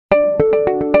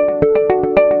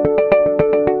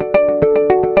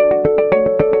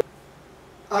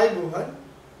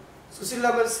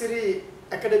Amarasiri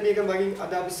academy එක මගින්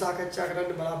අද අපි සාකච්ඡා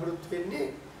කරන්න බලාපොරොත්තු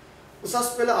වෙන්නේ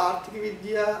උසස් පෙළ ආර්ථික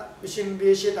විද්‍යා විෂය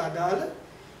විශේෂයට අදාළ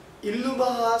ඉල්ලුම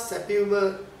හා සැපයුම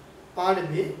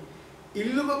පාඩමේ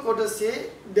ඉල්ලුම කොටසේ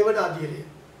දෙවන අදියරය.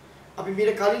 අපි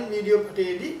මීට කලින් වීඩියෝ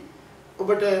පටේදී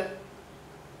ඔබට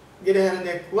ගෙනහැර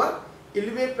දැක්වුවා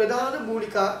ඉල්ලුමේ ප්‍රධාන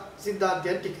මූලික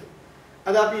සිද්ධාන්තයන් ටික.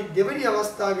 අද අපි දෙවෙනි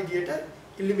අවස්ථාව විදියට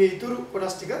ඉල්ලුමේ ඉතුරු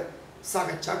කොටස් ටික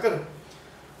සාකච්ඡා කරමු.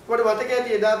 ඔබට මතක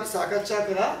ඇති එදා අපි සාකච්ඡා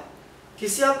කරා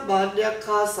කිසියම් භාණ්ඩයක්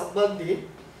හා සම්බන්ධයෙන්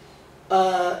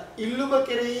ඉල්ලුම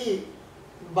කෙරෙහි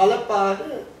බලපාන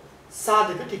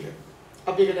සාධක ටික.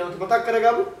 අපි ඒක නැවත මතක්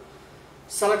කරගමු.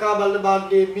 සලකා බලන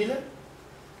භාණ්ඩයේ මිල,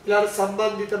 ඊළඟ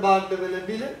සම්බන්ධිත භාණ්ඩවල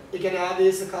මිල, ඒ කියන්නේ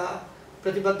ආදේශක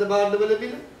ප්‍රතිබද්ධ භාණ්ඩවල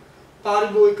මිල,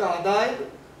 පාරිභෝගික ආදායම,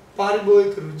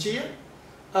 පාරිභෝගික රුචිය,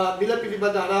 මිල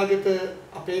පිළිබඳ අනාගත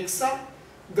අපේක්ෂා,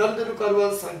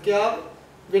 ගනුදෙනුකරුවන් සංඛ්‍යාව,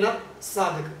 වෙනත්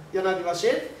සාධක යනාදී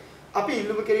වශයෙන් අපි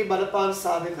ඉල්ලුම කෙරෙහි බලපාන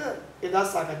සාධක එදා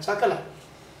සාකච්ඡා කළා.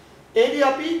 එෙහිදී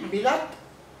අපි මිලක්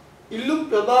ඉල්ලුම්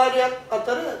ප්‍රමාණයක්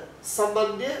අතර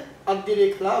සම්බන්ධය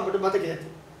අධ්‍යයනය කළා. ඔබට මතක ඇති.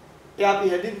 ඒ අපි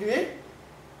හැදින්නුවේ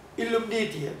ඉල්ලුම්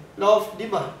නීතිය, law of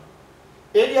demand.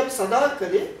 එෙහිදී අපි සඳහන්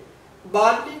කළේ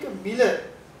භාණ්ඩික මිල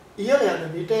ඉහළ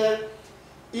යන විට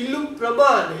ඉල්ලුම්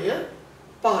ප්‍රමාණය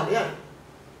පහළ යනවා.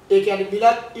 ඒ කියන්නේ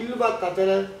මිලක් ඉල්ලුමක් අතර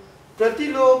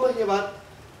ප්‍රතිලෝම හෙවත්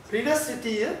ඍණ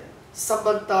ස්ථිතිය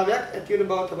සම්බන්ධතාවයක් ඇති වෙන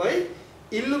බව තමයි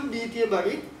ඉල්ලුම් නීතිය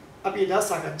මගින් අපි එදා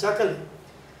සාකච්ඡා කළේ.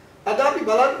 අද අපි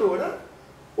බලන්න ඕන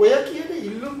ඔය කියන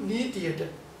ඉල්ලුම්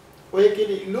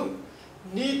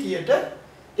නීතියට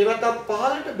එවනම්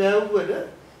පහළට බැවුවන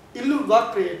ඉල්ලුම්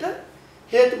වක්‍රයට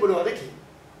හේතු මොනවද කියන්නේ.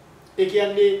 ඒ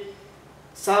කියන්නේ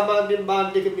සාමාන්‍යයෙන්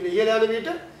භාණ්ඩයක මිල ඉහළ යන විට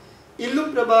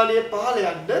ඉල්ලුම් ප්‍රමාණය පහළ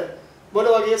යන්න මොන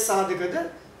වගේ සාධකද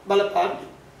බලපාන්නේ.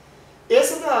 ඒ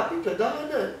සඳහා අපි ප්‍රධාන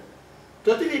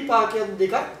ප්‍රතිවිපාකයන්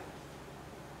දෙකක්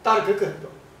තර්ක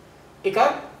කරනවා. එකක්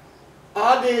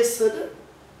ආදේශන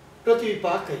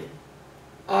ප්‍රතිවිපාකය.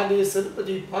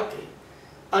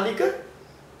 අනික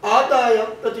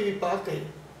ආදායම් ප්‍රතිවිපාකය.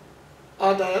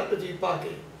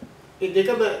 මේ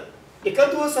දෙකම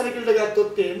එකතුව සැලකිල්ලට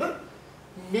ගත්තොත් එහෙම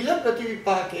මිල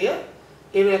ප්‍රතිවිපාකය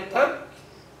එහෙම නැත්නම්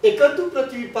එකතු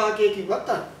ප්‍රතිවිපාකය කිව්වත්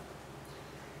අන්න.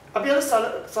 අපි අර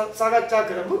සාකච්ඡා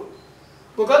කරමු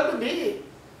මොකක්ද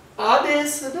මේ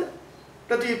ආදේශන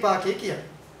ප්‍රතිවිපාකය කියන්නේ.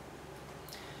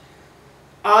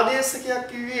 ආදේශකයක්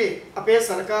කිව්වේ අපේ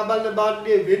සලකා බලන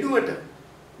භාණ්ඩයේ වෙනුවට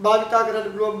භාවිතා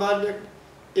කරන්න පුළුවන් භාණ්ඩයක්.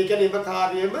 ඒ කියන්නේ එම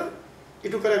කාර්යයම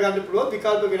ඉටු කරගන්න පුළුවන්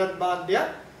විකල්ප වෙනත් භාණ්ඩයක්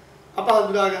අප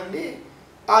හඳුනාගන්නේ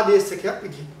ආදේශකයක්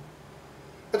විදිහට.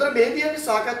 එතකොට මේදී අපි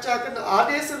සාකච්ඡා කරන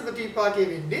ආදේශන ප්‍රතිවිපාකය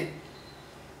වෙන්නේ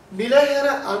මිල හැර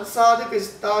අන්සාධක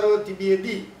ස්ථාරව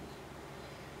තිබියදී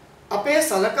අපේ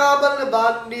සලකා බලන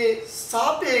භාණ්ඩයේ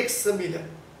සාපේක්ෂ මිල,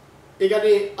 ඒ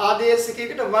කියන්නේ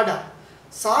ආදේශකයකට වඩා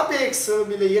සාපේක්ෂව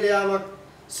මිල ඉහළ යාමක්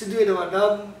සිදු වෙනවා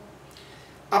නම්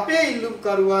අපේ ඉල්ලුම්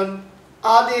කරුවන්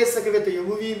ආදේශක වෙත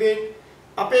යොමු වීමෙන්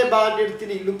අපේ භාණ්ඩයේ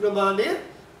තියෙන ඉල්ලුම් ප්‍රමාණය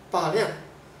පහළ යනවා.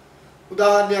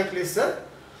 උදාහරණයක් ලෙස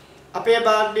අපේ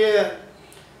භාණ්ඩය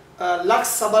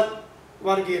ලක්ස් සබන්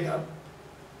වර්ගයේ නම්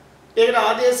ඒකට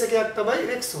ආදේශකයක් තමයි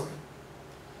රෙක්සෝනා.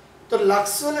 તો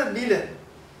ලක්ස් වල මිල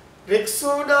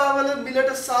රෙක්සෝනා වල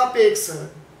මිලට සාපේක්ෂව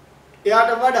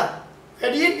එයාට වඩා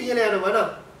වැඩියෙන් ඉහළ යනවා නම්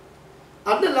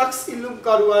අන්න ලක්ස් ඉල්ලුම්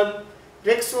කරුවන්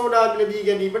රෙක්සෝනා මිල දී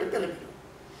ගැනීමට පෙළඹෙනවා.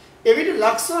 එවිට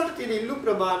ලක්ස් වලට තියෙන ඉල්ලුම්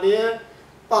ප්‍රමාණය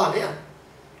පහළ යනවා.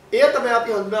 එය තමයි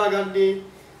අපි හඳුනාගන්නේ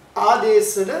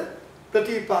ආදේශන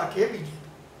ප්‍රතිවිපාකයේ විදිහට.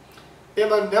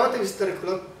 එමන් නැවත විස්තර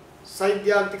කළොත්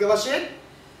සෛද්‍යාන්තික වශයෙන්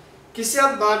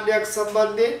කිසියම් භාණ්ඩයක්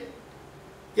සම්බන්ධයෙන්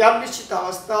යම් නිශ්චිත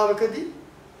අවස්ථාවකදී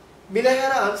මිල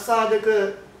හැර අන්සාධක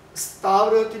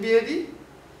ස්ථාවරව තිබියදී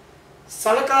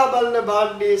සලකා බලන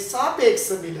භාණ්ඩයේ සාපේක්ෂ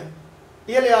මිල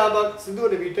ඉහළ යාමක් සිදු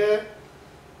වන විට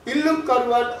ඉල්ලුම්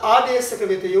කරුවන් ආදේශක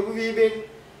වෙත යොමු වීමෙන්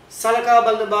සලකා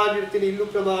බලන භාණ්ඩයේ තියෙන ඉල්ලුම්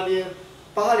ප්‍රමාණය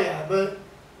පහළ යාම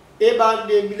ඒ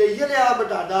භාණ්ඩයේ මිල ඉහළ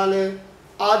යාමට අදාළ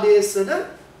ආදේශන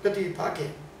ප්‍රතිවිපාකය.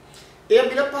 ඒ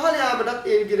මිල පහළ යාමටත්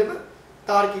ඒ විදිහටම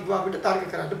තාර්කිකව අපිට තර්ක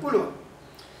කරන්න පුළුවන්.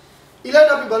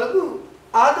 ඊළඟට අපි බලමු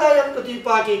ආදායම්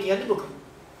ප්‍රතිවිපාකය කියන්නේ මොකක්ද?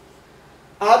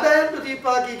 ආදායම්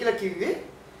ප්‍රතිවිපාකය කියලා කිව්වේ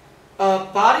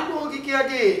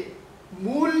පාරිභෝගිකයාගේ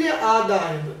මූල්‍ය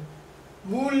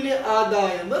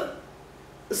ආදායම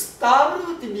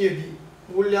ස්ථාවරව තිබියදී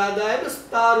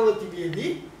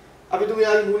අපි තුමු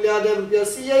යාගේ මූල්‍ය ආදායම රුපියල්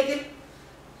 100යි කියලා.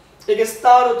 ඒක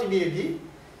ස්ථාවරව තිබියදී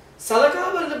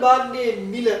සලකා බලන භාණ්ඩයේ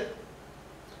මිල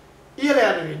ඉහළ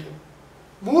යන විට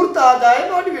මූර්ත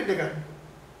ආදායම අඩු වෙන්න ගන්නවා.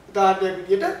 උදාහරණයක්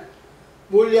විදිහට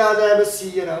මූල්‍ය ආදායම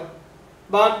 100 නම්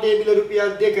භාණ්ඩයේ මිල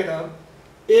රුපියල් 2 නම්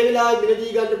ඒ වෙලාවේ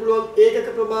මිලදී ගන්න පුළුවන් ඒකක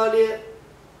ප්‍රමාණය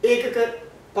ඒකක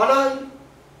 50යි.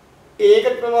 ඒක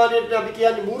ප්‍රමාණයට අපි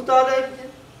කියන්නේ මූර්ත ආදායම කියන්නේ.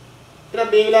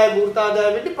 එහෙනම් මේ වෙලාවේ මූර්ත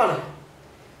ආදායම වෙන්නේ 50යි.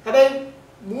 හැබැයි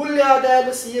මූල්‍ය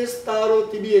ආදායම 100 ස්ථාරෝ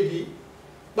තිබියදී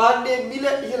භාණ්ඩයේ මිල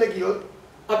ඉහළ ගියොත්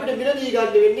අපිට මිල දී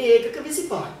ගන්න වෙන්නේ ඒකක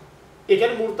 25යි. ඒ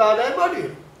කියන්නේ මූර්ත ආදායම අඩු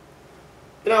වෙනවා.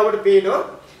 එහෙනම් අපිට පේනවා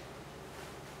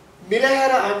මිල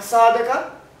හැර අංශාදක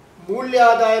මූල්‍ය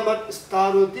ආදායමත්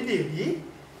ස්ථාරෝ තිබියදී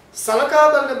සලකා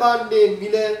බලන භාණ්ඩයේ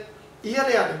මිල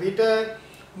ඉහළ යන විට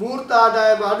මූර්ත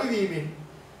ආදායම අඩු වීමෙන්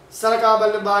සලකා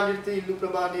බලන භාණ්ඩයේ ඉල්ලුම්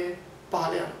ප්‍රමාණය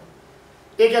පහළ යනවා.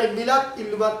 ඒ කියන්නේ මිලත්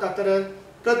ඉල්ලුමත් අතර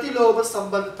ප්‍රතිලෝභ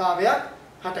සම්බන්ධතාවයක්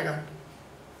හටගන්නවා.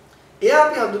 එය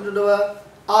අපි හඳුන්වනවා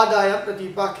ආදායම්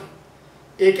ප්‍රතිපාකය.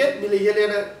 ඒකෙත් මිල ඉහළ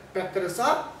යන පැත්තට සහ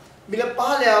මිල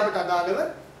පහළ යාමට අදාළව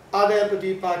ආදායම්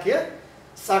ප්‍රතිපාකය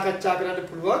සාකච්ඡා කරන්න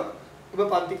පුළුවන්. ඔබ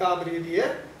පන්ති කාමරයේදී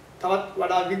තවත්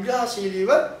වඩා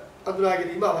විග්‍රහශීලීව අඳුනා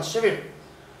ගැනීම අවශ්‍ය වෙනවා.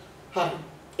 හරි.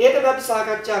 ඒක අපි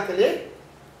සාකච්ඡා කළේ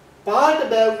පාට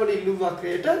බෑවුමන ඉල්ලුම්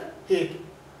වක්‍රයට හේතු.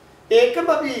 ඒකම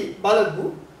අපි බලමු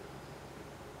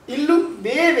ඉල්ලුම්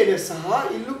මේ වෙනස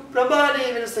සහ ඉල්ලුම්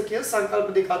ප්‍රමාණයේ වෙනස කියන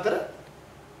සංකල්ප දෙක අතර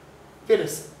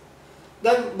වෙනස.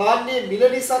 දැන් භාණ්ඩයේ මිල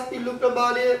නිසා ඉල්ලුම්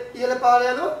ප්‍රමාණය ඉහළ පාර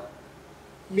යනවා.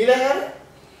 මිල හැර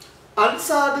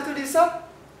අන්සාධක නිසා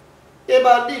ඒ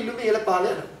භාණ්ඩයේ ඉල්ලුම ඉහළ පාර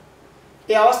යනවා.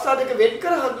 ඒ අවස්ථා දෙක වෙන්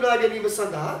කර හඳුනා ගැනීම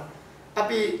සඳහා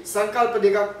අපි සංකල්ප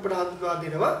දෙකක් අපට හඳුන්වා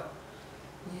දෙනවා.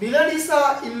 මිල නිසා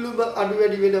ඉල්ලුම අඩු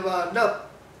වැඩි වෙනවා නම්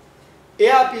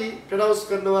එය අපි ප්‍රනවුන්ස්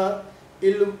කරනවා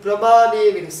ඉල්ලුම්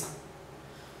ප්‍රමාණයේ වෙනස.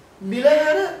 මිල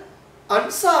හැර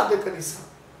අන්සාධක නිසා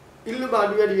ඉල්ලුම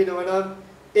අඩු වැඩි වෙනවා නම්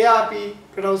එය අපි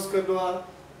ප්‍රනවුන්ස් කරනවා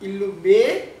ඉල්ලුම් මේ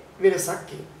වෙනසක්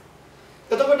කියලා.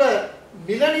 එතකොට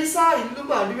මිල නිසා ඉල්ලුම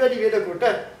අඩු වැඩි වෙනකොට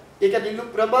ඒක ඉල්ලුම්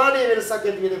ප්‍රමාණයේ වෙනසක්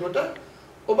ඇති වෙනකොට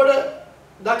ඔබට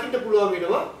දකින්න පුළුවන්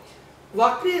වෙනවා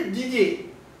වක්‍රයේ දිගේ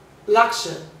ලක්ෂ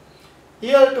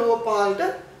ඉහළට හෝ පහළට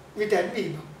විතැන්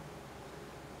වීම.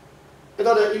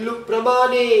 එතකොට ඉල්ලුම්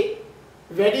ප්‍රමාණයේ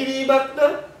වැඩිවීමක්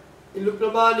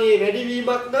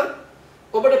නම්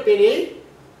ඔබට පෙනේ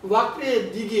වක්‍රයේ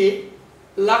දිගේ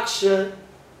ලක්ෂ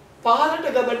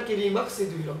 15ට ගමන් කිරීමක්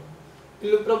සිදු වෙනවා.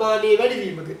 ඉල්ලුම් ප්‍රමාණයේ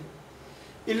වැඩිවීමකදී.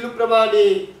 ඉල්ලුම්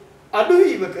ප්‍රමාණයේ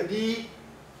අඩුවීමකදී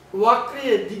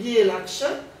වක්‍රයේ දිගේ ලක්ෂ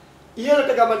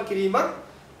ඉහළට ගමන් කිරීමක්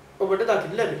ඔබට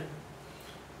දකින්න ලැබෙනවා.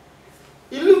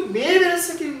 ඉල්ලුම් මේ වෙනස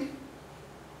කිව්වේ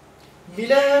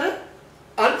මිල හැර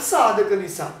අන්සාධක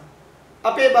නිසා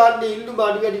අපේ භාණ්ඩයේ ඉල්ලුම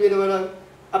අඩු වැඩි වෙනවා නම්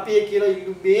අපි ඒ කියන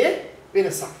ඉල්ලුම් මේ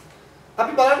වෙනසක්.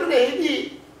 අපි බලන්න එහිදී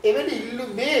එවැනි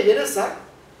ඉල්ලුම් මේ වෙනසක්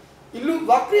ඉල්ලුම්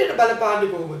වක්‍රයට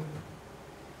බලපාන්නේ කොහොමද?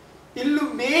 ඉල්ලුම්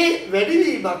මේ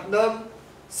වැඩිවීමක් නම්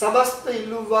සමස්ත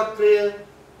ඉල්ලුම් වක්‍රය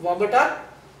වමටත්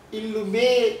ඉල්ලුම්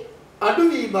මේ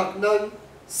අඩුවීමක් නම්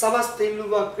සමස්ත ඉල්ලුම්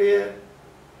වක්‍රය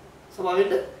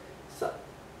සමවෙන්න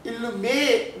ඉල්ලුම්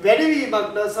මේ වැඩිවීමක්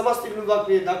නම් සමස්ත ඉල්ලුම්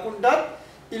වක්‍රය දකුණටත්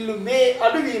ඉල්ලුම් මේ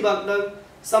අඩුවීමක් නම්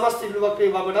සමස්ත ඉල්ලුම්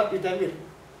වක්‍රය වමටත් විතර වෙනවා.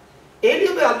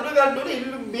 ඒකම අඳුර ගන්න ඕනේ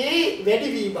ඉල්ලුම් මේ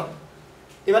වැඩිවීමක්.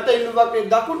 එවත ඉල්ලුම් වක්‍රය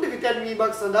දකුණට විතර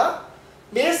වීමක් සඳහා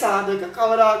මේ සාධක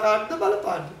කවර ආකාරයකද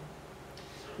බලපාන්නේ.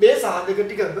 මේ සාධක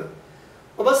ටිකම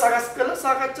ඔබ සකස් කරලා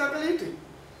සාකච්ඡා කළ යුතුයි.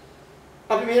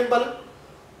 අපි මෙහෙම බලමු.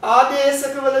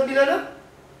 ආදේශක වල මිල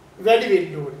වැඩි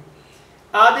වෙන්න ඕනේ.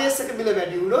 ආදේශක මිල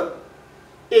වැඩි වුණොත්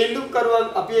ඒ ඉල්ලුම් කරුවන්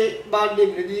අපේ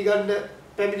භාණ්ඩයේ මිලදී ගන්න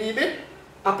පැමිණීමෙන්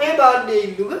අපේ භාණ්ඩයේ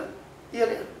ඉල්ලුම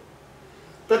ඉහළ යනවා.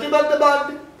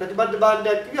 ප්‍රතිබද්ධ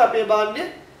භාණ්ඩයක් කිව්වේ අපේ භාණ්ඩය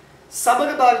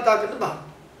සමග භාවිතා කරන භාණ්ඩ.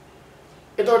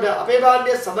 එතකොට අපේ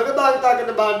භාණ්ඩය සමග භාවිතා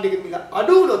කරන භාණ්ඩයක මිල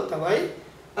අඩු වුණොත් තමයි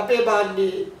අපේ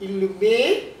භාණ්ඩයේ ඉල්ලුම් මේ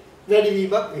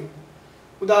වැඩිවීමක් වෙන්නේ.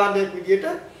 උදාහරණයක් විදිහට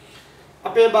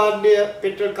අපේ භාණ්ඩය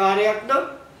පෙට්‍රල් කාර්යයක් නම්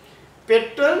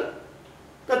පෙට්‍රල්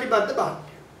ප්‍රතිබද්ධ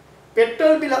භාණ්ඩය.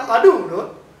 පෙට්‍රල් මිල අඩු වුණොත්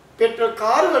පෙට්‍රල්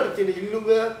කාර් වලට තියෙන ඉල්ලුම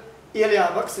ඉහළ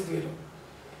යාමක් සිදු වෙනවා.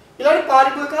 ඊළඟට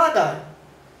පාරිභෝගික ආදායම.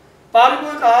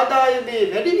 පාරිභෝගික ආදායමේ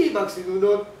වැඩිවීමක් සිදු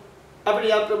වුණොත්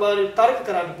අපිට යම් ප්‍රමාණයක් තර්ක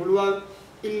කරන්න පුළුවන්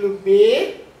ඉල්ලුම් මේ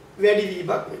වැඩිවීමක්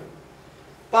වෙනවා.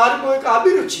 පාරිභෝගික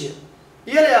අභිරුචිය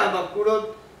ඉහළ යාමක් වුණොත්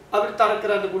අපිට තර්ක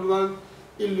කරන්න පුළුවන්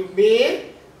ඉල්ලුම් මේ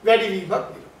වැඩිවීමක්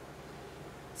වෙනවා.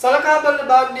 සලකා බලන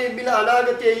භාණ්ඩයේ මිල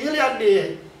අනාගතයේ ඉහළ යන්නේ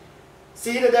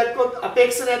සීන දැක්කොත්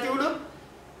අපේක්ෂා නැති වුණොත්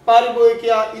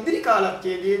පාරිභෝගිකයා ඉදිරි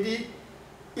කාලයකදී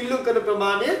ඉල්ලුම් කරන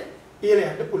ප්‍රමාණය ඉහළ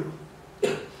යන්න පුළුවන්.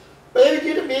 ඔය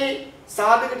විදිහට මේ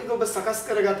සාධක ටික ඔබ සකස්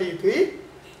කරගත යුතුයි.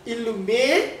 ඉල්ලුම්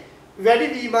මේ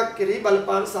වැඩිවීමක් කෙරෙහි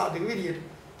බලපාන සාධක විදියට.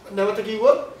 නැවත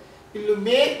කිව්වොත් ඉල්ලුම්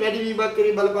මේ වැඩිවීමක්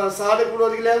කෙරෙහි බලපාන සාධක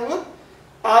මොනවද කියලා අහුවොත්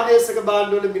ආදේශක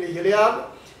භාණ්ඩ වල මිල ඉහළ යාම,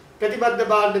 ප්‍රතිබද්ධ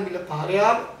භාණ්ඩ මිල පහළ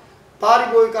යාම,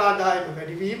 පාරිභෝගික ආදායම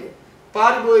වැඩිවීම,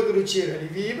 පාරිභෝගික රුචිය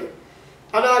වැඩිවීම,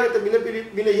 අනාගත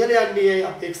මිල ඉහළ යන්නේ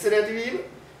අපේක්ෂා නැතිවීම,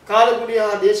 කාල ගුණය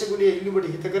හා දේශ ගුණය ඉල්ලුමට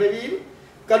හිත කරවීම,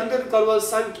 ගණුම්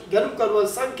කරුවන්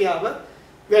සංඛ්‍යාව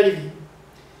වැඩි වීම.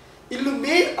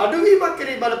 ඉල්ලුමේ අඩුවීමක්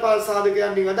කෙරෙහි බලපාන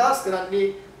සාධකයන්ගෙන් අදහස්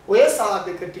කරන්නේ ඔය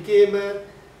සාධක ටිකේම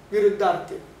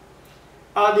විරුද්ධාර්ථය.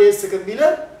 ආදේශක මිල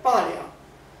පහළ යාම.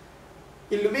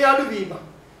 ඉල්ලුමේ අඩුවීම.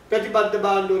 ප්‍රතිබද්ධ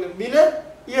භාණ්ඩවල මිල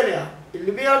ඉහළ යාම.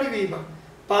 ඉල්ලුමේ අඩුවීම.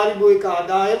 පාරිභෝගික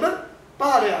ආදායම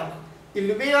පහළ යාම.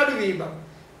 ඉල්ලුමේ අඩුවීම.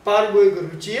 පාරිභෝගික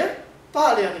රුචිය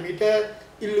පහළ යන විට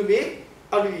ඉල්ලුමේ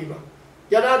අඩුවීම.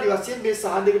 යනාදී වශයෙන් මේ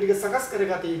සාධක ටික සකස්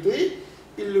කරගත යුතුයි.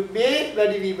 ඉල්ලුමේ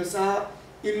වැඩිවීම සහ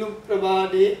ඉල්ලුම්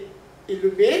ප්‍රමාණයේ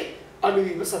ඉල්ලුමේ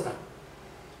අඩුවීම සඳහා.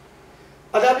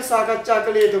 අද අපි සාකච්ඡා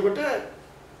කළේ එතකොට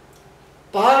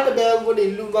පහළට බෑවුම් වන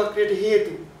ඉල්ලුම් වක්‍රයට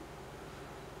හේතු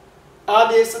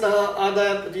ආදේශන හා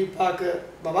ආදායම් ප්‍රතිපාක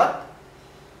බවත්,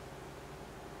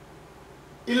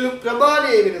 ඉල්ලුම්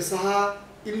ප්‍රමාණයේ වෙනස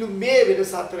සහ ඉල්ලුම් මේ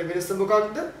වෙනස අතර වෙනස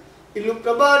මොකක්ද? ඉල්ලුම්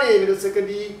ප්‍රමාණයේ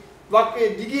වෙනසකදී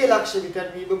වක්‍රයේ දිගේ ලක්ෂ විතර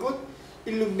වීමකුත්,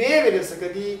 ඉල්ලුම් මේ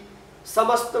වෙනසකදී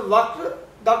සමස්ත වක්‍ර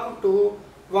දකුණට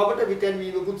වමට විතර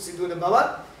වීමකුත් සිදුවන බවත්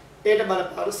ඒට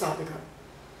බලපාන සාධකයි.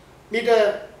 ඊට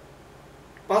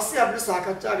පස්සේ අපිට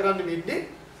සාකච්ඡා කරන්න වෙන්නේ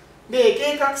මේ එක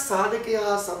එකක් සාධකය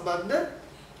හා සම්බන්ධ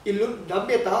ඉල්ලුම්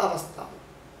නම්‍යතා අවස්ථාව.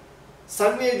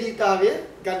 සංවේදීතාවය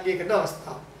ගණනය කරන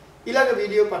අවස්ථාව. ඊළඟ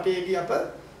වීඩියෝ පටයේදී අප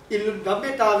ඉල්ලුම්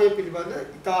නම්‍යතාවය පිළිබඳ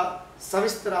ඉතා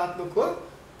සවිස්තරාත්මකව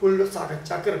පුළුල්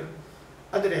සාකච්ඡා කරමු.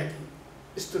 අද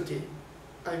රැකී ස්තුතියි.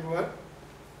 අයිබෝවන්.